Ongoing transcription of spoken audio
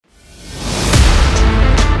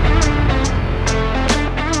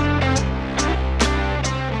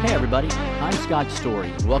Scott Story,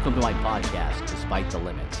 and welcome to my podcast, Despite the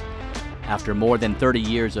Limits. After more than 30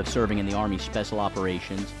 years of serving in the Army Special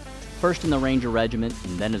Operations, first in the Ranger Regiment,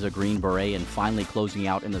 and then as a Green Beret, and finally closing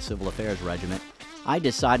out in the Civil Affairs Regiment, I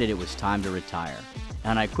decided it was time to retire.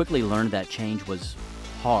 And I quickly learned that change was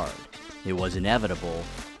hard. It was inevitable,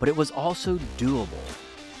 but it was also doable.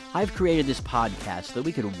 I've created this podcast so that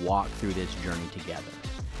we could walk through this journey together.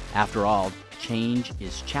 After all, change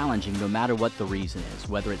is challenging no matter what the reason is,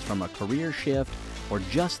 whether it's from a career shift or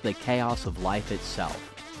just the chaos of life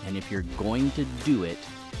itself. And if you're going to do it,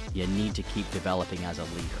 you need to keep developing as a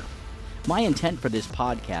leader. My intent for this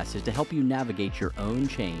podcast is to help you navigate your own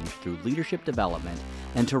change through leadership development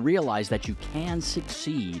and to realize that you can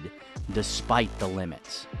succeed despite the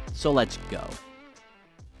limits. So let's go.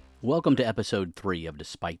 Welcome to episode 3 of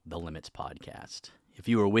Despite the Limits podcast. If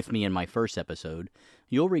you were with me in my first episode,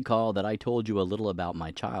 you'll recall that I told you a little about my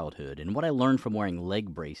childhood and what I learned from wearing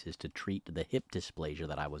leg braces to treat the hip dysplasia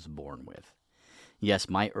that I was born with. Yes,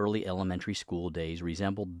 my early elementary school days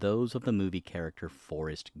resembled those of the movie character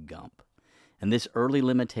Forrest Gump. And this early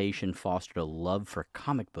limitation fostered a love for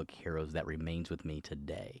comic book heroes that remains with me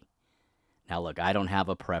today. Now look, I don't have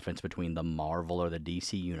a preference between the Marvel or the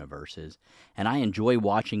DC universes, and I enjoy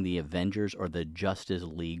watching the Avengers or the Justice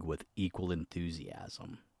League with equal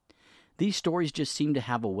enthusiasm. These stories just seem to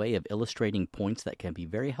have a way of illustrating points that can be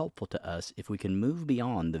very helpful to us if we can move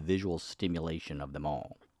beyond the visual stimulation of them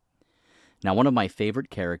all. Now, one of my favorite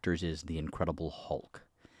characters is the Incredible Hulk.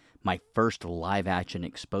 My first live-action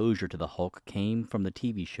exposure to the Hulk came from the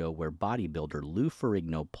TV show where bodybuilder Lou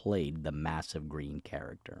Ferrigno played the massive green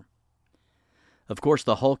character. Of course,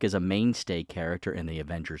 the Hulk is a mainstay character in the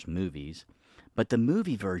Avengers movies, but the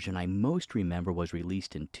movie version I most remember was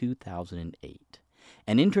released in 2008.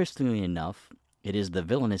 And interestingly enough, it is the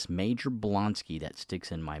villainous Major Blonsky that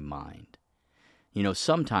sticks in my mind. You know,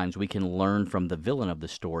 sometimes we can learn from the villain of the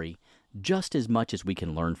story just as much as we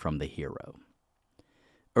can learn from the hero.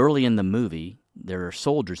 Early in the movie, there are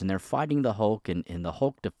soldiers and they're fighting the Hulk, and the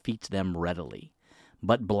Hulk defeats them readily.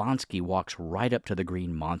 But Blonsky walks right up to the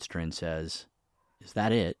green monster and says, "Is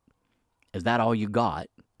that it? Is that all you got?"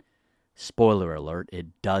 Spoiler alert,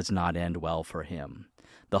 it does not end well for him.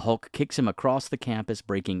 The Hulk kicks him across the campus,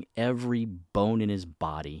 breaking every bone in his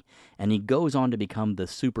body, and he goes on to become the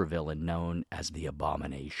supervillain known as the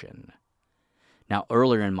Abomination. Now,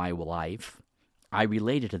 earlier in my life, I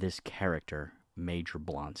related to this character, Major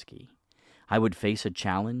Blonsky. I would face a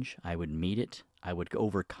challenge, I would meet it, I would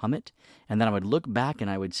overcome it, and then I would look back and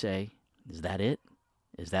I would say, "Is that it?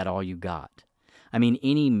 Is that all you got?" I mean,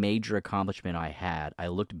 any major accomplishment I had, I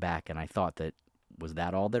looked back and I thought that, was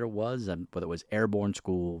that all there was? Whether it was airborne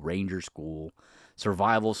school, ranger school,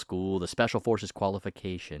 survival school, the special forces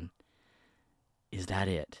qualification. Is that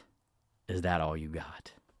it? Is that all you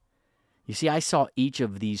got? You see, I saw each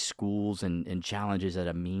of these schools and challenges as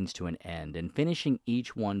a means to an end, and finishing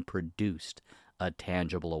each one produced a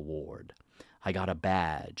tangible award. I got a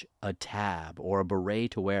badge, a tab, or a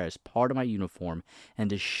beret to wear as part of my uniform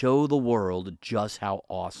and to show the world just how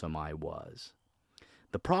awesome I was.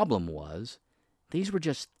 The problem was, these were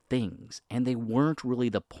just things, and they weren't really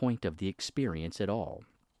the point of the experience at all.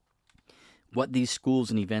 What these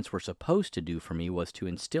schools and events were supposed to do for me was to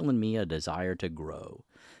instill in me a desire to grow,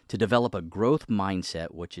 to develop a growth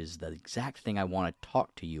mindset, which is the exact thing I want to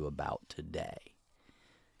talk to you about today.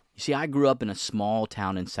 You see, I grew up in a small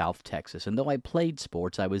town in South Texas, and though I played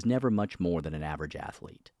sports, I was never much more than an average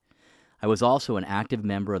athlete. I was also an active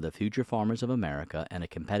member of the Future Farmers of America and a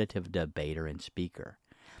competitive debater and speaker.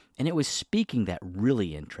 And it was speaking that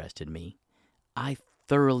really interested me. I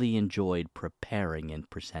thoroughly enjoyed preparing and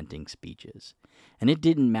presenting speeches. And it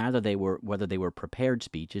didn't matter whether they were prepared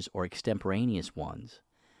speeches or extemporaneous ones.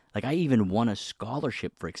 Like, I even won a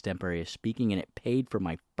scholarship for extemporaneous speaking, and it paid for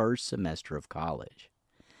my first semester of college.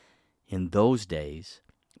 In those days,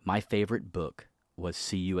 my favorite book was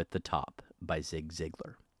See You at the Top by Zig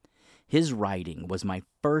Ziglar. His writing was my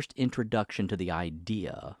first introduction to the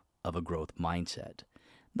idea of a growth mindset,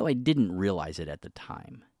 though I didn't realize it at the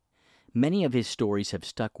time. Many of his stories have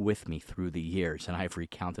stuck with me through the years, and I've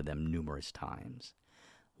recounted them numerous times.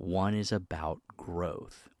 One is about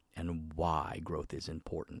growth and why growth is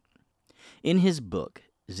important. In his book,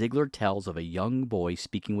 Ziglar tells of a young boy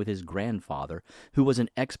speaking with his grandfather, who was an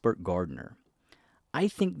expert gardener. I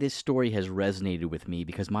think this story has resonated with me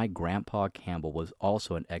because my grandpa Campbell was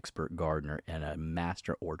also an expert gardener and a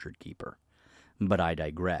master orchard keeper. But I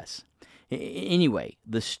digress. Anyway,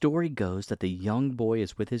 the story goes that the young boy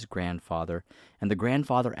is with his grandfather, and the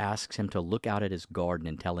grandfather asks him to look out at his garden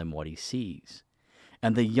and tell him what he sees.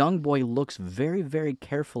 And the young boy looks very, very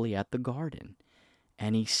carefully at the garden.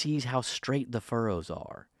 and he sees how straight the furrows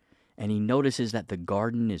are, and he notices that the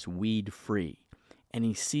garden is weed-free, and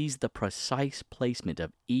he sees the precise placement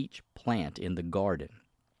of each plant in the garden.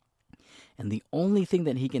 And the only thing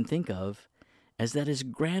that he can think of is that his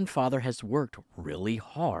grandfather has worked really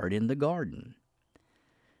hard in the garden.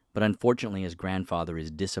 But unfortunately, his grandfather is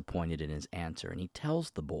disappointed in his answer, and he tells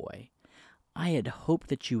the boy, "I had hoped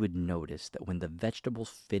that you would notice that when the vegetables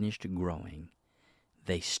finished growing,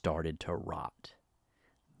 they started to rot."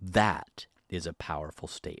 That is a powerful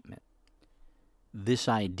statement. This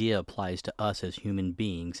idea applies to us as human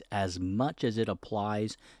beings as much as it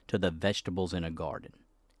applies to the vegetables in a garden.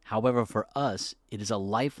 However, for us, it is a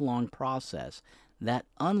lifelong process that,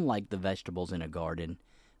 unlike the vegetables in a garden,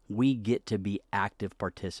 we get to be active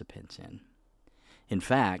participants in. In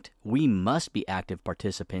fact, we must be active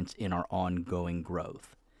participants in our ongoing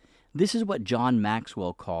growth. This is what John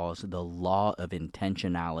Maxwell calls the law of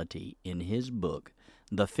intentionality in his book,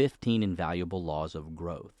 The 15 Invaluable Laws of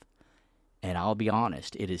Growth. And I'll be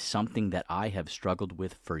honest, it is something that I have struggled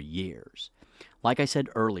with for years. Like I said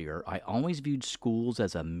earlier, I always viewed schools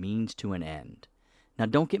as a means to an end. Now,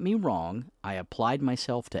 don't get me wrong, I applied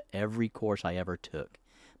myself to every course I ever took,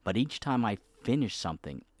 but each time I finished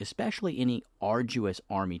something, especially any arduous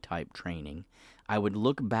Army-type training, I would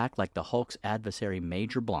look back like the Hulk's adversary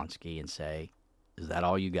Major Blonsky and say, "Is that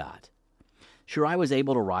all you got?" Sure, I was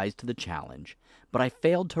able to rise to the challenge, but I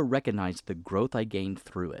failed to recognize the growth I gained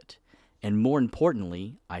through it. And more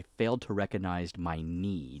importantly, I failed to recognize my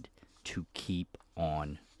need to keep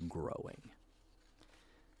on growing.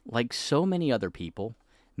 Like so many other people,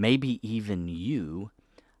 maybe even you,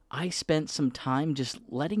 I spent some time just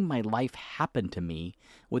letting my life happen to me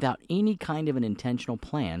without any kind of an intentional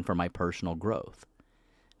plan for my personal growth.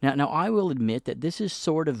 Now, I will admit that this is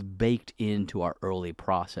sort of baked into our early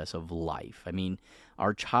process of life. I mean,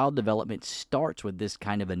 our child development starts with this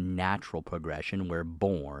kind of a natural progression. We're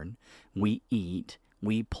born, we eat,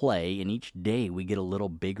 we play, and each day we get a little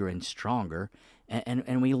bigger and stronger,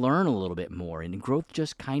 and we learn a little bit more, and growth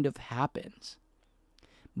just kind of happens.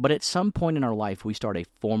 But at some point in our life, we start a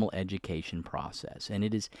formal education process, and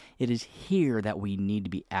it is here that we need to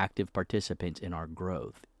be active participants in our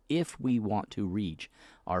growth if we want to reach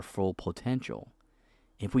our full potential.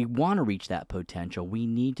 If we want to reach that potential, we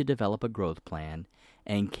need to develop a growth plan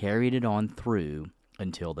and carry it on through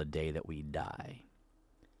until the day that we die.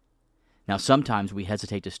 Now, sometimes we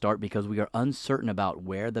hesitate to start because we are uncertain about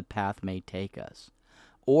where the path may take us,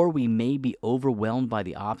 or we may be overwhelmed by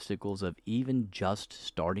the obstacles of even just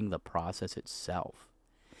starting the process itself.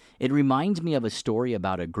 It reminds me of a story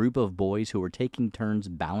about a group of boys who were taking turns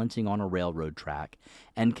balancing on a railroad track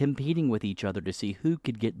and competing with each other to see who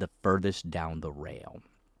could get the furthest down the rail.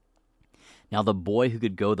 Now, the boy who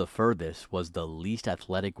could go the furthest was the least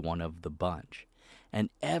athletic one of the bunch,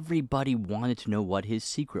 and everybody wanted to know what his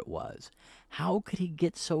secret was. How could he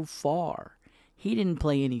get so far? He didn't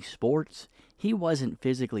play any sports, he wasn't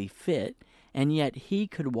physically fit, and yet he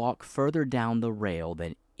could walk further down the rail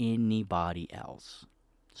than anybody else.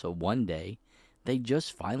 So one day, they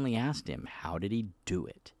just finally asked him, how did he do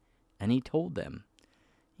it? And he told them,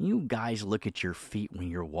 "You guys look at your feet when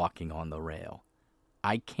you're walking on the rail.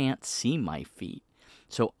 I can't see my feet,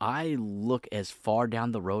 so I look as far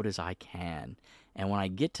down the road as I can. And when I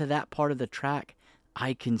get to that part of the track,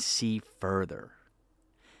 I can see further."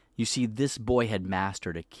 You see, this boy had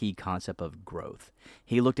mastered a key concept of growth.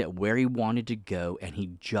 He looked at where he wanted to go, and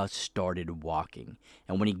he just started walking.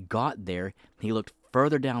 And when he got there, he looked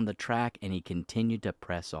further down the track, and he continued to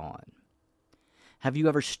press on. Have you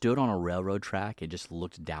ever stood on a railroad track and just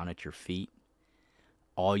looked down at your feet?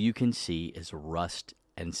 All you can see is rust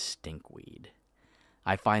and stinkweed.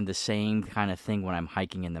 I find the same kind of thing when I'm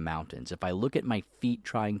hiking in the mountains. If I look at my feet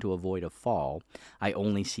trying to avoid a fall, I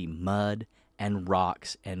only see mud and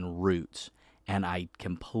rocks and roots, and I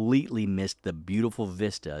completely missed the beautiful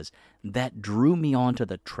vistas that drew me onto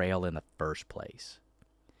the trail in the first place.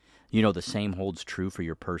 You know, the same holds true for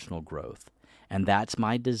your personal growth, and that's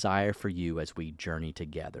my desire for you as we journey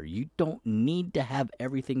together. You don't need to have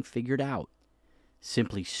everything figured out.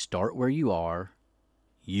 Simply start where you are,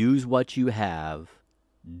 use what you have,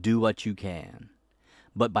 do what you can.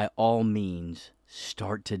 But by all means,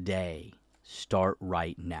 start today. Start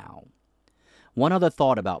right now. One other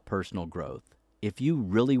thought about personal growth. If you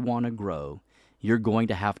really want to grow, you're going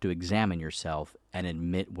to have to examine yourself and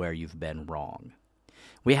admit where you've been wrong.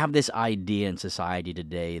 We have this idea in society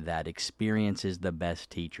today that experience is the best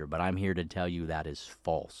teacher, but I'm here to tell you that is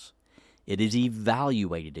false. It is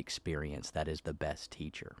evaluated experience that is the best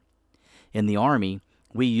teacher. In the Army,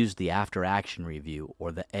 we use the after-action review,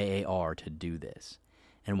 or the AAR, to do this.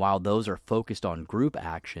 And while those are focused on group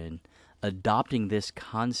action, adopting this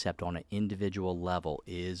concept on an individual level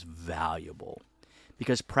is valuable.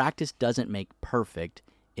 Because practice doesn't make perfect,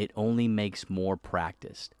 it only makes more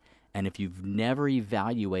practiced. And if you've never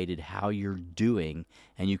evaluated how you're doing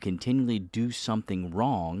and you continually do something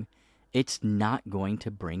wrong, it's not going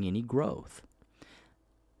to bring any growth.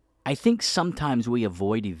 I think sometimes we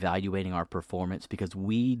avoid evaluating our performance because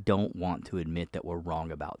we don't want to admit that we're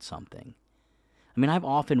wrong about something. I mean, I've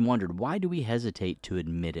often wondered, why do we hesitate to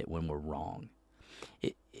admit it when we're wrong?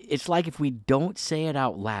 It's like if we don't say it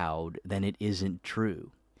out loud, then it isn't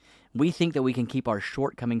true. We think that we can keep our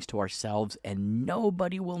shortcomings to ourselves and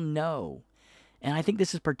nobody will know. And I think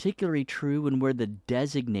this is particularly true when we're the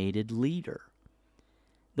designated leader.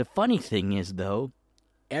 The funny thing is, though,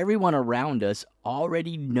 everyone around us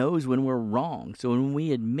already knows when we're wrong. So when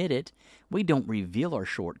we admit it, we don't reveal our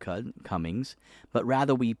shortcomings, but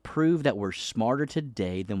rather we prove that we're smarter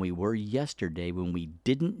today than we were yesterday when we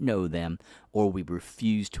didn't know them or we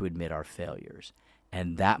refused to admit our failures.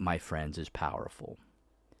 And that, my friends, is powerful.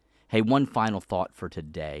 Hey, one final thought for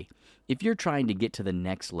today. If you're trying to get to the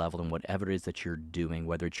next level in whatever it is that you're doing,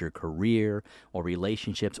 whether it's your career or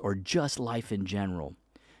relationships or just life in general,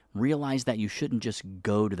 realize that you shouldn't just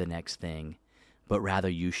go to the next thing, but rather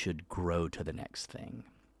you should grow to the next thing.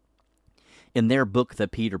 In their book, The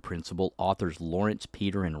Peter Principle, authors Lawrence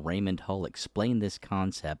Peter and Raymond Hull explain this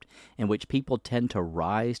concept in which people tend to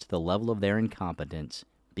rise to the level of their incompetence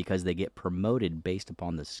because they get promoted based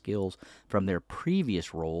upon the skills from their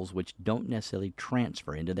previous roles, which don't necessarily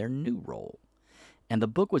transfer into their new role. And the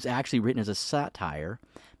book was actually written as a satire,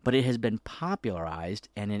 but it has been popularized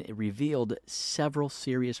and it revealed several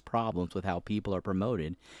serious problems with how people are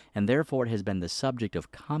promoted, and therefore it has been the subject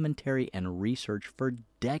of commentary and research for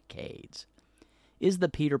decades. Is the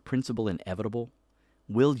Peter Principle inevitable?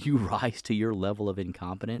 Will you rise to your level of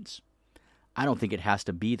incompetence? I don't think it has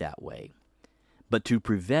to be that way. But to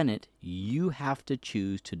prevent it, you have to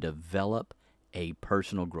choose to develop a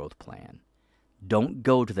personal growth plan. Don't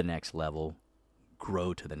go to the next level.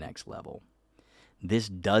 Grow to the next level. This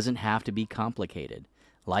doesn't have to be complicated.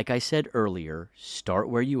 Like I said earlier, start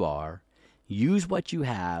where you are, use what you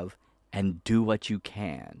have, and do what you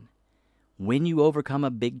can. When you overcome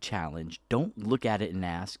a big challenge, don't look at it and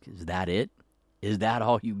ask, is that it? Is that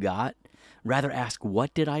all you got? Rather ask,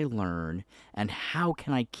 what did I learn, and how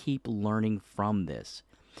can I keep learning from this?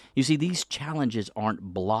 You see, these challenges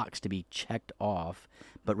aren't blocks to be checked off,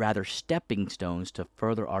 but rather stepping stones to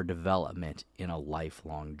further our development in a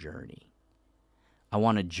lifelong journey. I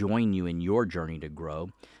want to join you in your journey to grow,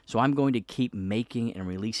 so I'm going to keep making and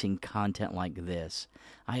releasing content like this.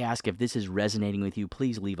 I ask if this is resonating with you,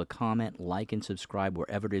 please leave a comment, like, and subscribe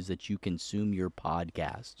wherever it is that you consume your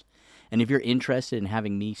podcasts. And if you're interested in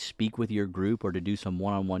having me speak with your group or to do some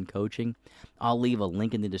one-on-one coaching, I'll leave a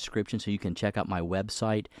link in the description so you can check out my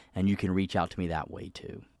website and you can reach out to me that way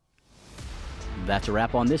too. That's a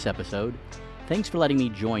wrap on this episode. Thanks for letting me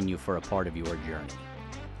join you for a part of your journey.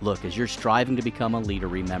 Look, as you're striving to become a leader,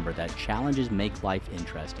 remember that challenges make life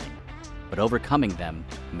interesting, but overcoming them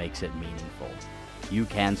makes it meaningful. You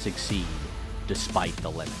can succeed despite the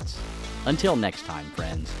limits. Until next time,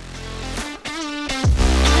 friends.